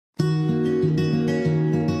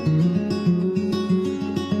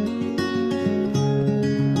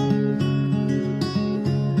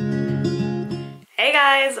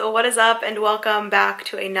guys, what is up and welcome back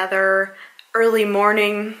to another early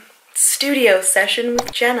morning studio session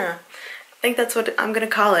with Jenna. I think that's what I'm gonna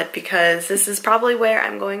call it because this is probably where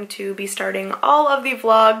I'm going to be starting all of the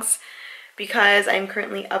vlogs because I'm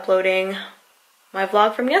currently uploading my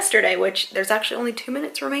vlog from yesterday, which there's actually only 2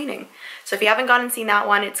 minutes remaining. So if you haven't gone and seen that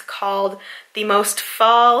one, it's called The Most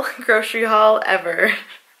Fall Grocery Haul Ever.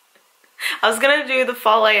 I was gonna do the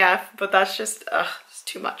fall AF, but that's just, it's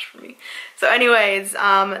too much for me. So anyways,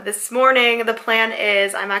 this morning the plan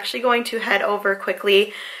is I'm actually going to head over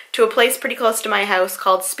quickly to a place pretty close to my house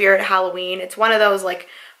called Spirit Halloween. It's one of those like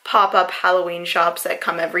pop-up Halloween shops that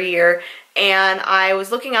come every year. And I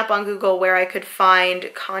was looking up on Google where I could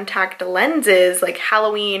find contact lenses, like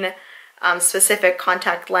Halloween specific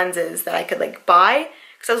contact lenses that I could like buy.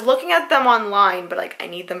 Because I was looking at them online, but like I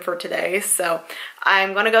need them for today. So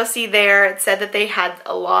I'm gonna go see there. It said that they had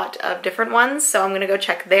a lot of different ones, so I'm gonna go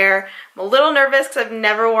check there. I'm a little nervous because I've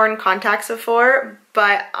never worn contacts before,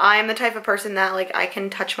 but I'm the type of person that like I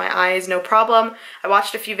can touch my eyes no problem. I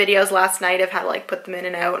watched a few videos last night of how to like put them in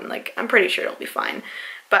and out, and like I'm pretty sure it'll be fine.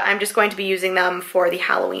 But I'm just going to be using them for the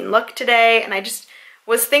Halloween look today, and I just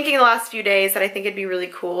was thinking the last few days that I think it'd be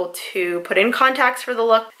really cool to put in contacts for the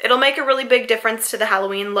look. It'll make a really big difference to the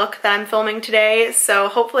Halloween look that I'm filming today, so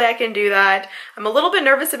hopefully I can do that. I'm a little bit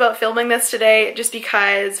nervous about filming this today just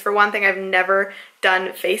because, for one thing, I've never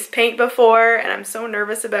done face paint before and I'm so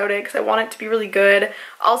nervous about it because I want it to be really good.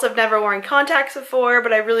 Also, I've never worn contacts before,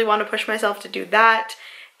 but I really want to push myself to do that,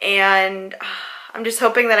 and I'm just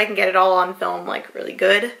hoping that I can get it all on film like really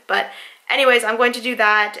good. But anyways, I'm going to do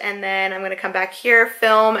that, and then I'm going to come back here,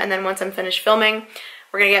 film, and then once I'm finished filming,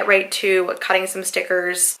 we're going to get right to cutting some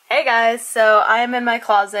stickers. Hey guys, so I'm in my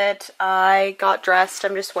closet. I got dressed.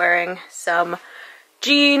 I'm just wearing some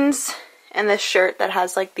jeans and this shirt that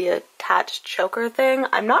has like the attached choker thing.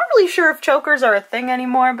 I'm not really sure if chokers are a thing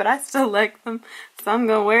anymore, but I still like them, so I'm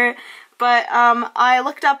going to wear it. But I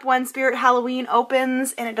looked up when Spirit Halloween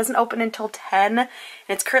opens, and it doesn't open until 10. And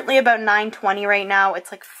it's currently about 9:20 right now.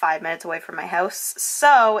 It's like 5 minutes away from my house.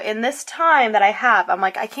 So in this time that I have, I'm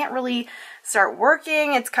like, I can't really start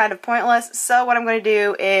working. It's kind of pointless. So what I'm going to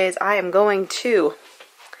do is I am going to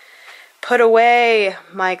put away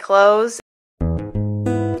my clothes.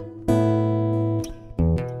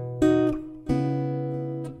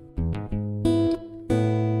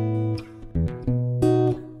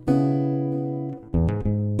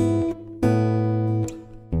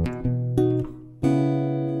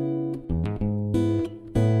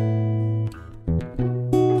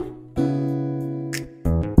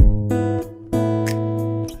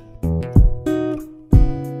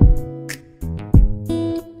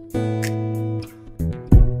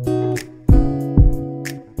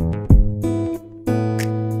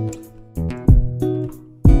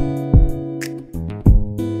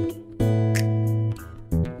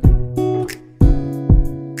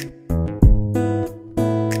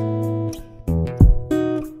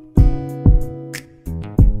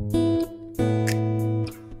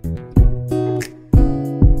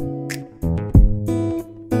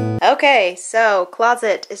 Okay, so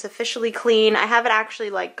closet is officially clean. I haven't actually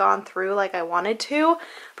like gone through like I wanted to,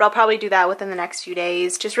 but I'll probably do that within the next few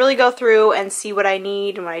days. Just really go through and see what I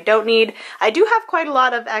need and what I don't need. I do have quite a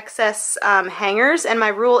lot of excess hangers, and my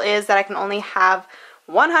rule is that I can only have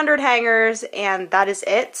 100 hangers and that is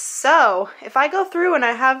it. So if I go through and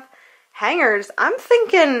I have hangers, I'm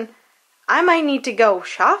thinking I might need to go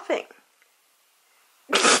shopping.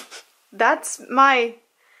 That's my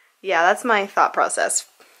thought process.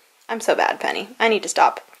 I'm so bad, Penny. I need to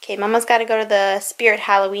stop. Okay, Mama's got to go to the Spirit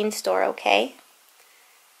Halloween store, okay?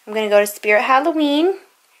 I'm going to go to Spirit Halloween,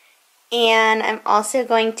 and I'm also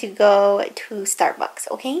going to go to Starbucks,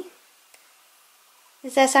 okay?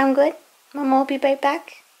 Does that sound good? Mama will be right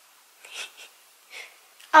back.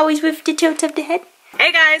 Always with the tilt of the head.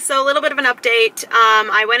 Hey guys, so a little bit of an update.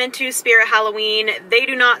 I went into Spirit Halloween. They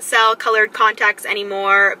do not sell colored contacts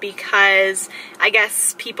anymore because I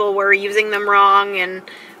guess people were using them wrong and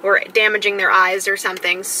were damaging their eyes or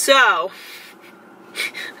something. So,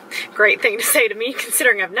 great thing to say to me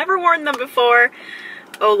considering I've never worn them before.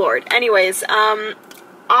 Oh lord. Anyways,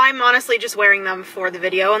 I'm honestly just wearing them for the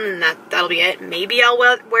video, and then that'll be it. Maybe I'll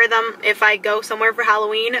wear them if I go somewhere for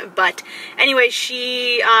Halloween, but anyway,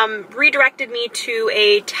 she redirected me to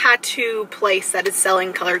a tattoo place that is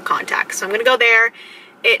selling colored contacts. So I'm gonna go there.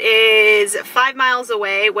 It is 5 miles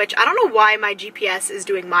away, which I don't know why my GPS is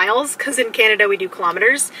doing miles, because in Canada we do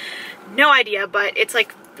kilometers. No idea, but it's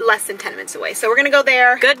like less than 10 minutes away. So we're gonna go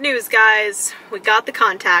there. Good news, guys. We got the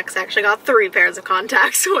contacts. I actually got 3 pairs of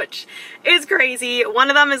contacts, which is crazy. One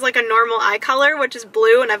of them is like a normal eye color, which is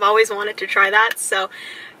blue, and I've always wanted to try that. So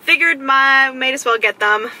figured might as well get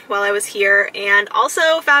them while I was here. And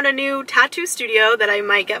also found a new tattoo studio that I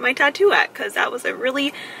might get my tattoo at, because that was a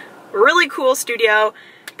really, really cool studio.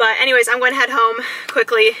 But anyways, I'm going to head home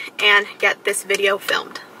quickly and get this video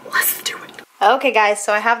filmed. Let's do it. Okay guys,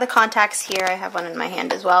 so I have the contacts here. I have one in my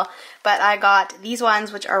hand as well. But I got these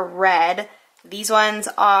ones, which are red. These ones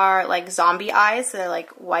are like zombie eyes, so they're like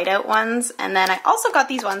whiteout ones. And then I also got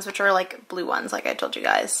these ones, which are like blue ones, like I told you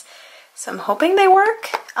guys. So I'm hoping they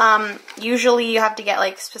work. Usually you have to get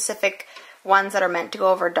like specific ones that are meant to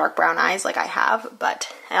go over dark brown eyes like I have.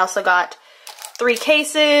 But I also got 3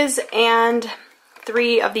 cases and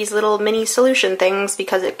 3 of these little mini solution things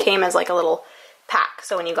because it came as like a little pack.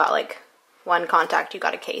 So when you got like 1 contact, you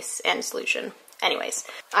got a case and a solution. Anyways,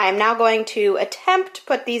 I am now going to attempt to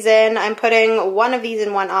put these in. I'm putting 1 of these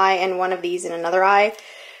in one eye and 1 of these in another eye.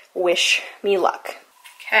 Wish me luck.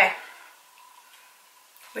 Okay.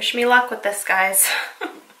 Wish me luck with this, guys. I'm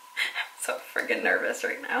so friggin' nervous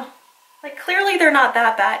right now. Like, clearly they're not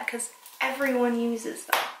that bad because everyone uses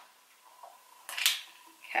them.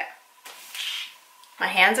 Okay. My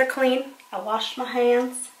hands are clean. I washed my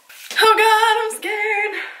hands. Oh God, I'm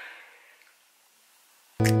scared.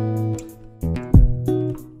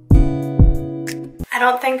 I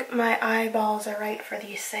don't think my eyeballs are right for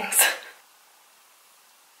these things.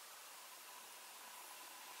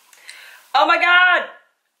 Oh my God!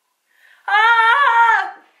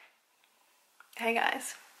 Ah! Hey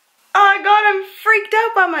guys. Oh my God, I'm freaked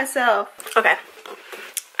out by myself. Okay,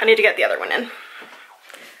 I need to get the other one in.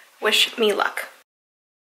 Wish me luck.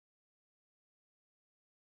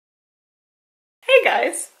 Hey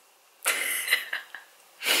guys.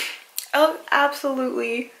 Oh,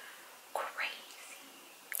 absolutely crazy.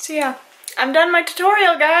 So yeah, I'm done my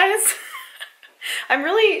tutorial, guys. I'm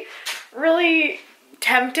really, really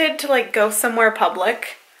tempted to like go somewhere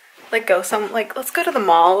public. Like let's go to the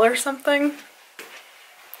mall or something.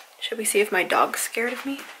 Should we see if my dog's scared of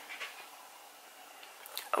me?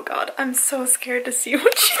 Oh God, I'm so scared to see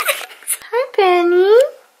what she thinks. Hi, Penny.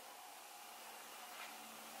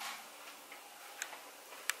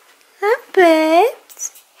 Hi,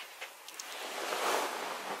 babes.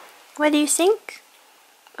 What do you think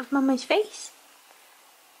of Mama's face?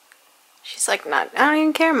 She's like, I don't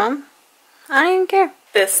even care, Mom. I don't even care.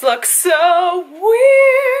 This looks so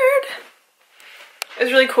weird. It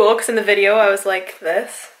was really cool because in the video I was like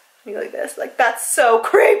this. Like this. Like, that's so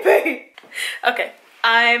creepy. Okay,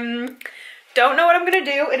 don't know what I'm gonna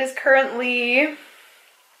do. It is currently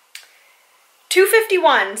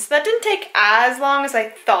 2:51, so that didn't take as long as I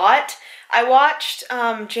thought. I watched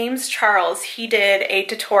James Charles. He did a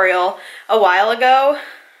tutorial a while ago,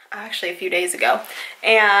 actually a few days ago,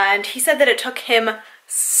 and he said that it took him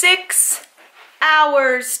 6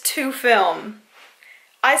 hours to film.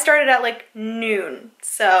 I started at like noon,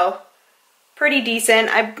 so pretty decent.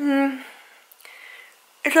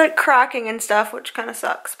 It's like cracking and stuff, which kind of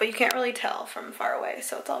sucks, but you can't really tell from far away,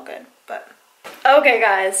 so it's all good. But okay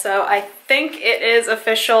guys, so I think it is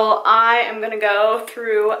official. I am gonna go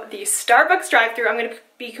through the Starbucks drive-thru. I'm gonna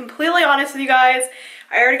be completely honest with you guys.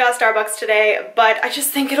 I already got Starbucks today, but I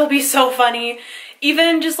just think it'll be so funny.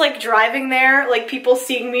 Even just like driving there, like people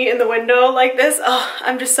seeing me in the window like this, oh,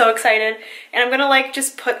 I'm just so excited. And I'm gonna like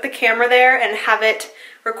just put the camera there and have it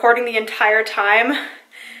recording the entire time.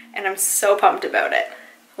 And I'm so pumped about it.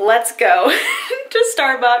 Let's go to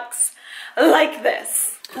Starbucks like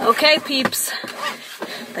this. Okay, peeps,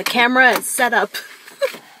 the camera is set up.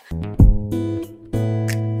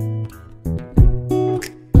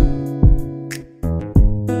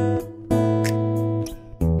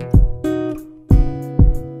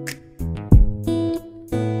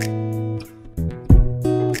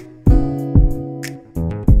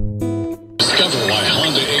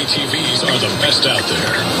 ATVs are the best out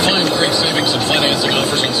there. Find great savings and financing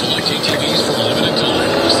offers on select ATVs for a limited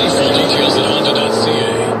time. See full details at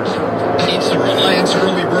honda.ca. It's the Reliance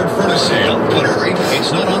Early Bird Furnace Sale, but hurry,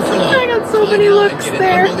 it's not on for long. I got so many looks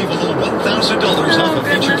there. Get an unbelievable $1,000 off a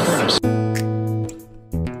featured furnace.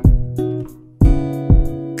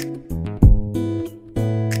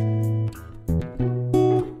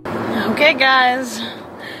 Okay guys,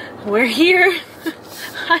 we're here.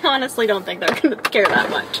 I honestly don't think they're gonna care that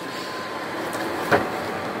much.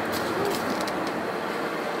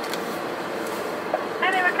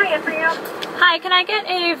 Hi there, what can I get for you? Hi, can I get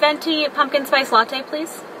a venti pumpkin spice latte,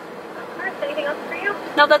 please? Of course, anything else for you?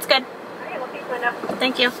 No, that's good. Alright, we'll see you window.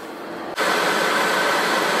 Thank you.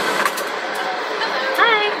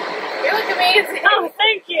 Hi. amazing. Oh,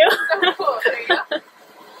 thank you. So cool. There you go. Are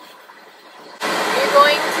you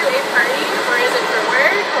going to a party or is it for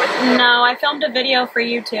work? No, I filmed a video for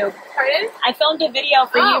YouTube. Pardon? I filmed a video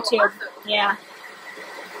for YouTube. Awesome. Yeah.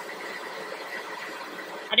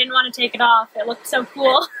 I didn't want to take it off. It looked so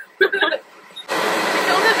cool. You filmed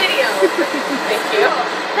a video. Thank you.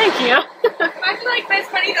 Thank you. Imagine like this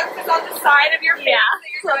funny that it's on the side of your face. Yeah.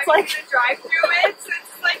 So you're So it's trying like to drive through it. So it's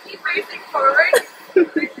just like keep racing forward.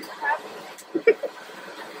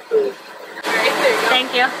 Alright, there you go.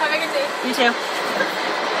 Thank you. Have a good day. You too.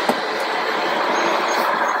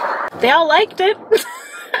 They all liked it.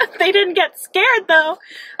 They didn't get scared though.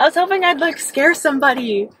 I was hoping I'd like scare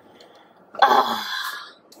somebody. Oh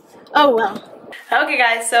well. Okay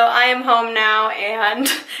guys, so I am home now and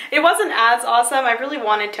it wasn't as awesome. I really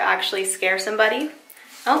wanted to actually scare somebody.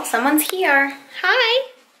 Oh, someone's here. Hi.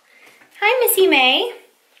 Hi, Missy May.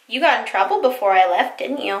 You got in trouble before I left,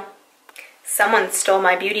 didn't you? Someone stole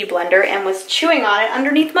my beauty blender and was chewing on it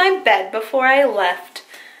underneath my bed before I left.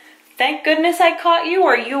 Thank goodness I caught you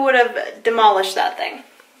or you would have demolished that thing.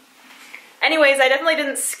 Anyways, I definitely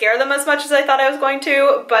didn't scare them as much as I thought I was going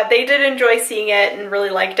to, but they did enjoy seeing it and really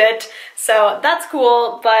liked it. So that's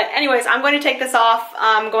cool. But anyways, I'm going to take this off.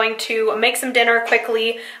 I'm going to make some dinner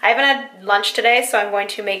quickly. I haven't had lunch today, so I'm going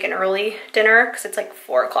to make an early dinner because it's like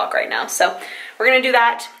 4 o'clock right now. So we're going to do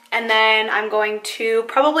that. And then I'm going to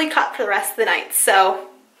probably cut for the rest of the night. So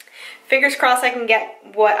fingers crossed I can get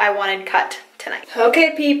what I wanted cut tonight.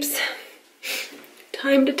 Okay, peeps.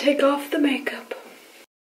 Time to take off the makeup.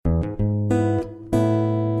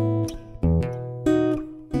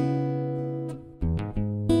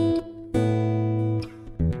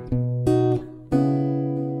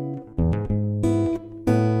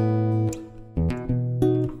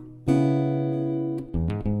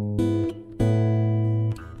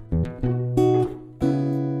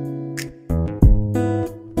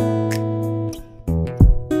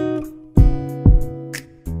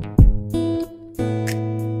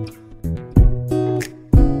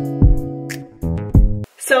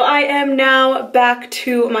 So I am now back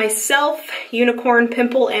to myself, unicorn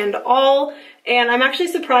pimple and all, and I'm actually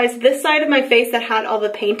surprised this side of my face that had all the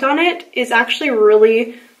paint on it is actually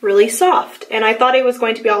really soft. And I thought it was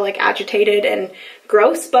going to be all like agitated and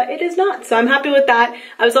gross, but it is not. So I'm happy with that.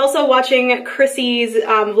 I was also watching Chrissy's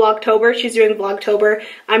Vlogtober. She's doing Vlogtober.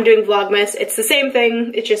 I'm doing Vlogmas. It's the same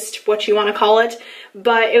thing. It's just what you want to call it.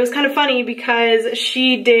 But it was kind of funny because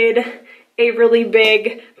she did a really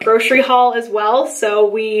big grocery haul as well. So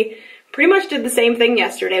we pretty much did the same thing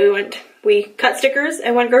yesterday. We cut stickers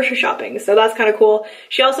and went grocery shopping. So that's kind of cool.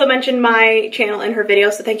 She also mentioned my channel in her video.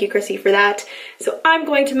 So thank you, Chrissy, for that. So I'm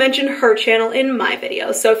going to mention her channel in my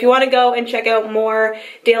video. So if you want to go and check out more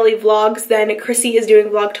daily vlogs, then Chrissy is doing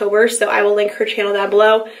Vlogtober. So I will link her channel down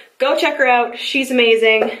below. Go check her out. She's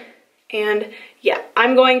amazing. And yeah,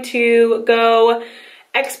 I'm going to go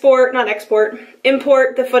import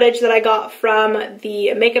the footage that I got from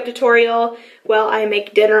the makeup tutorial while I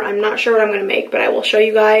make dinner. I'm not sure what I'm going to make, but I will show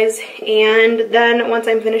you guys. And then once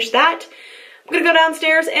I'm finished that, I'm going to go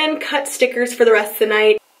downstairs and cut stickers for the rest of the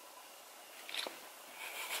night.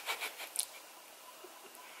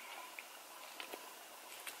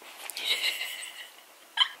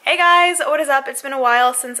 Hey guys, what is up? It's been a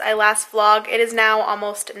while since I last vlogged. It is now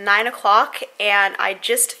almost 9 o'clock and I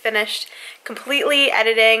just finished completely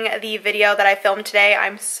editing the video that I filmed today.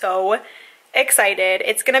 I'm so excited.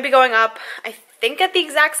 It's gonna be going up, I think at the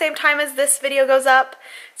exact same time as this video goes up.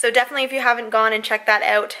 So definitely if you haven't gone and checked that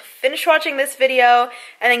out, finish watching this video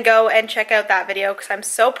and then go and check out that video because I'm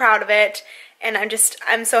so proud of it and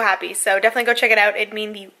I'm so happy. So definitely go check it out. It'd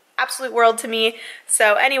mean the absolute world to me.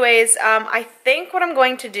 So anyways, I think what I'm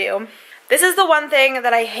going to do, this is the one thing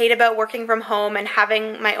that I hate about working from home and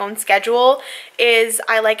having my own schedule, is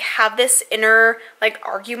I like have this inner like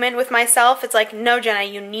argument with myself. It's like, no Jenna,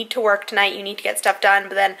 you need to work tonight, you need to get stuff done.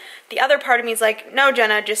 But then the other part of me is like, no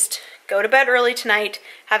Jenna, just go to bed early tonight,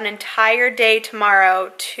 have an entire day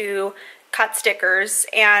tomorrow to cut stickers.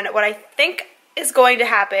 And what I think is going to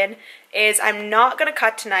happen is I'm not gonna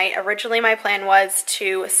cut tonight. Originally my plan was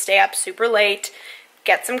to stay up super late,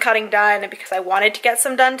 get some cutting done because I wanted to get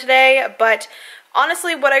some done today, but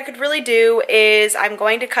honestly what I could really do is I'm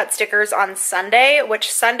going to cut stickers on Sunday,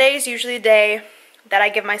 which Sunday is usually the day that I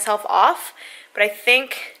give myself off, but I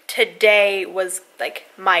think today was like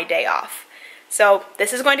my day off. So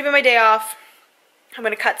this is going to be my day off. I'm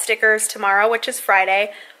gonna cut stickers tomorrow, which is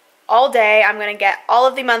Friday, all day. I'm going to get all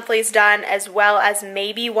of the monthlies done as well as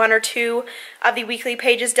maybe 1 or 2 of the weekly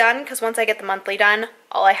pages done, because once I get the monthly done,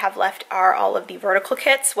 all I have left are all of the vertical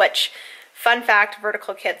kits, which Fun fact,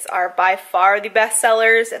 vertical kits are by far the best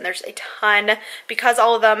sellers, and there's a ton. Because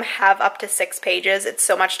all of them have up to 6 pages, it's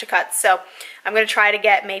so much to cut. So I'm going to try to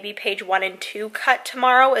get maybe page 1 and 2 cut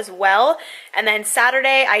tomorrow as well. And then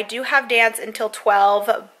Saturday, I do have dance until 12,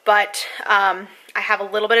 but I have a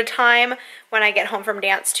little bit of time when I get home from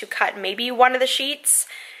dance to cut maybe one of the sheets.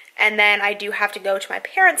 And then I do have to go to my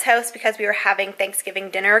parents' house because we were having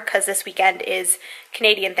Thanksgiving dinner, because this weekend is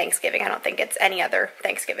Canadian Thanksgiving. I don't think it's any other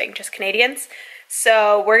Thanksgiving, just Canadians.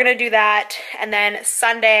 So we're gonna do that. And then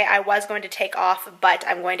Sunday I was going to take off, but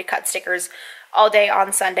I'm going to cut stickers all day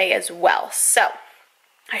on Sunday as well. So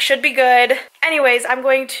I should be good. Anyways, I'm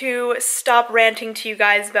going to stop ranting to you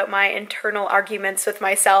guys about my internal arguments with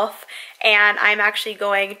myself, and I'm actually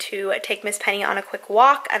going to take Miss Penny on a quick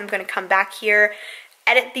walk. I'm gonna come back here,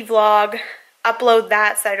 edit the vlog, upload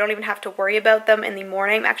that so I don't even have to worry about them in the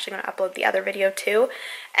morning. I'm actually going to upload the other video too.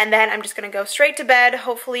 And then I'm just going to go straight to bed,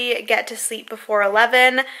 hopefully get to sleep before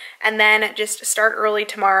 11, and then just start early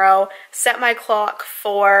tomorrow, set my clock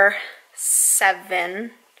for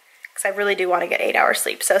 7, because I really do want to get 8 hours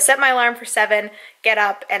sleep. So set my alarm for 7, get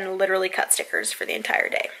up, and literally cut stickers for the entire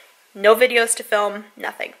day. No videos to film,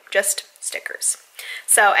 nothing, just stickers.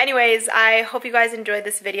 So anyways, I hope you guys enjoyed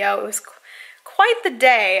this video. It was quite the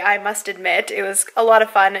day, I must admit. It was a lot of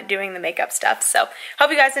fun doing the makeup stuff. So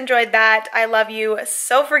hope you guys enjoyed that. I love you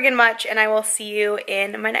so friggin' much, and I will see you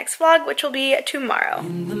in my next vlog, which will be tomorrow.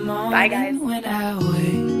 Bye guys. When I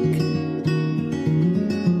wake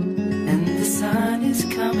and the sun is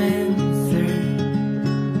coming through,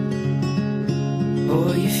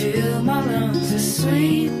 oh, you fill my lungs with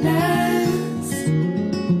sweetness,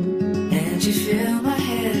 and you fill my